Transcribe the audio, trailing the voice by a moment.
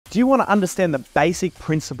Do you want to understand the basic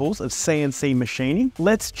principles of CNC machining?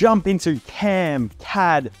 Let's jump into CAM,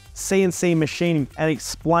 CAD, CNC machining and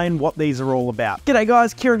explain what these are all about. G'day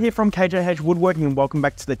guys, Kieran here from KJH Woodworking and welcome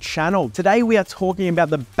back to the channel. Today we are talking about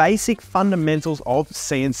the basic fundamentals of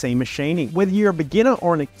CNC machining. Whether you're a beginner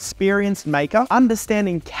or an experienced maker,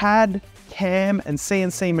 understanding CAD, CAM and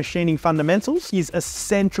CNC machining fundamentals is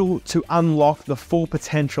essential to unlock the full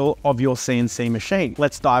potential of your CNC machine.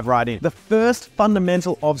 Let's dive right in. The first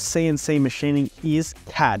fundamental of CNC machining is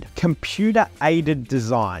CAD, computer aided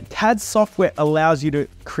design. CAD software allows you to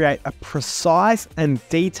create a precise and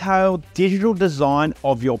detailed digital design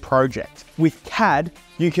of your project. With CAD,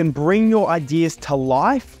 you can bring your ideas to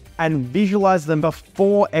life and visualize them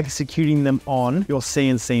before executing them on your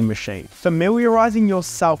CNC machine. Familiarizing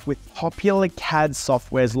yourself with popular CAD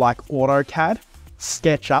softwares like AutoCAD,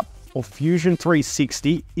 SketchUp, or Fusion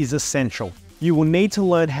 360 is essential. You will need to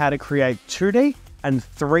learn how to create 2D and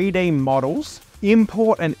 3D models,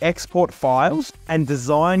 import and export files, and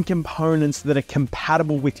design components that are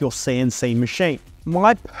compatible with your CNC machine.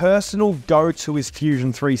 My personal go-to is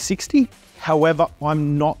Fusion 360. However,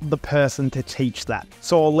 I'm not the person to teach that.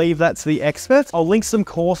 So I'll leave that to the experts. I'll link some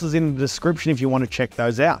courses in the description if you want to check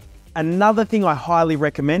those out. Another thing I highly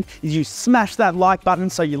recommend is you smash that like button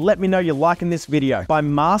so you let me know you're liking this video. By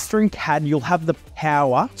mastering CAD, you'll have the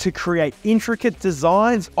power to create intricate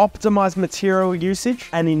designs, optimize material usage,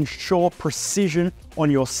 and ensure precision on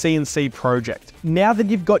your CNC project. Now that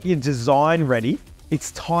you've got your design ready,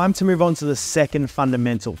 it's time to move on to the second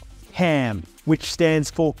fundamental, CAM, which stands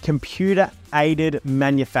for Computer Aided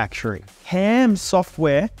Manufacturing. CAM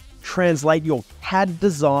software translate your CAD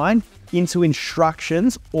design into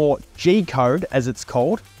instructions, or G-code as it's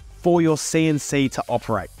called, for your CNC to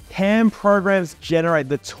operate. CAM programs generate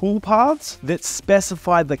the toolpaths that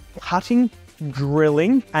specify the cutting,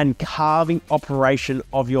 drilling, and carving operation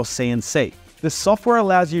of your CNC. The software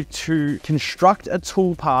allows you to construct a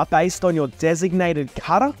toolpath based on your designated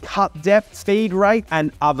cutter, cut depth, feed rate,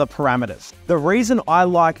 and other parameters. The reason I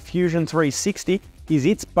like Fusion 360 is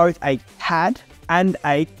it's both a CAD and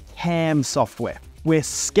a CAM software. Where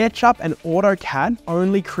SketchUp and AutoCAD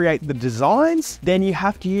only create the designs, then you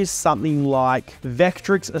have to use something like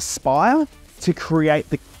Vectrix Aspire to create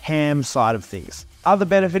the CAM side of things. Other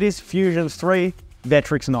benefit is Fusion's 3,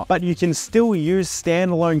 Vectrix not. But you can still use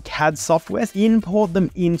standalone CAD software, import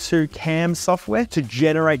them into CAM software to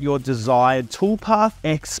generate your desired toolpath,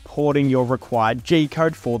 exporting your required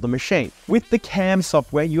G-code for the machine. With the CAM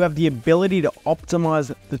software, you have the ability to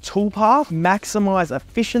optimize the toolpath, maximize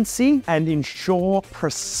efficiency, and ensure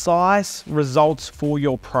precise results for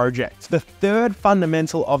your project. The third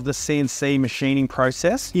fundamental of the CNC machining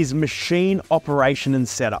process is machine operation and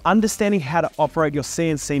setup. Understanding how to operate your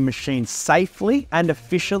CNC machine safely and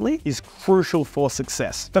efficiently is crucial for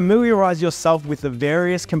success. Familiarize yourself with the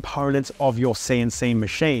various components of your CNC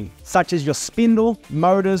machine, such as your spindle,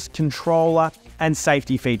 motors, controller, and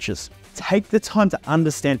safety features. Take the time to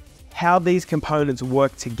understand how these components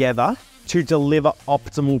work together to deliver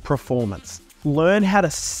optimal performance. Learn how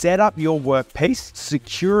to set up your workpiece,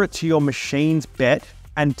 secure it to your machine's bed,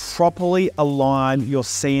 and properly align your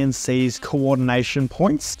CNC's coordination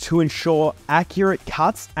points to ensure accurate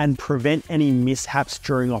cuts and prevent any mishaps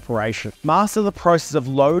during operation. Master the process of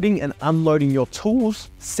loading and unloading your tools,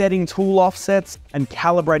 setting tool offsets, and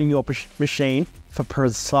calibrating your machine for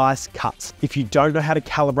precise cuts. If you don't know how to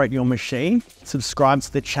calibrate your machine, subscribe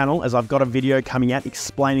to the channel as I've got a video coming out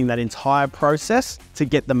explaining that entire process to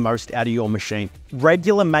get the most out of your machine.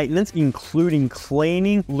 Regular maintenance, including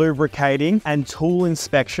cleaning, lubricating, and tool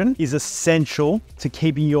inspection, is essential to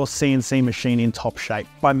keeping your CNC machine in top shape.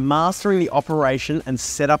 By mastering the operation and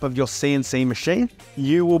setup of your CNC machine,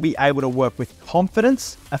 you will be able to work with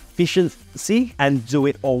confidence, efficiency, and do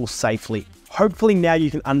it all safely. Hopefully now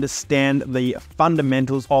you can understand the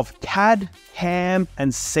fundamentals of CAD, CAM,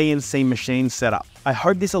 and CNC machine setup. I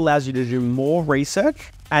hope this allows you to do more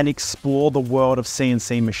research and explore the world of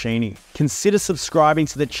CNC machining. Consider subscribing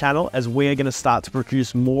to the channel as we're going to start to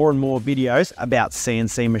produce more and more videos about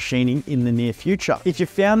CNC machining in the near future. If you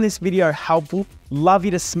found this video helpful, love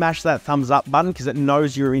you to smash that thumbs up button because it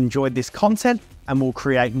knows you enjoyed this content and we'll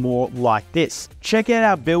create more like this. Check out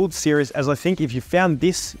our build series, as I think if you found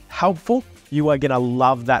this helpful, you are going to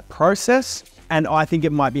love that process, and I think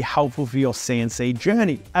it might be helpful for your CNC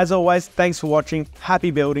journey. As always, thanks for watching.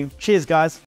 Happy building. Cheers, guys.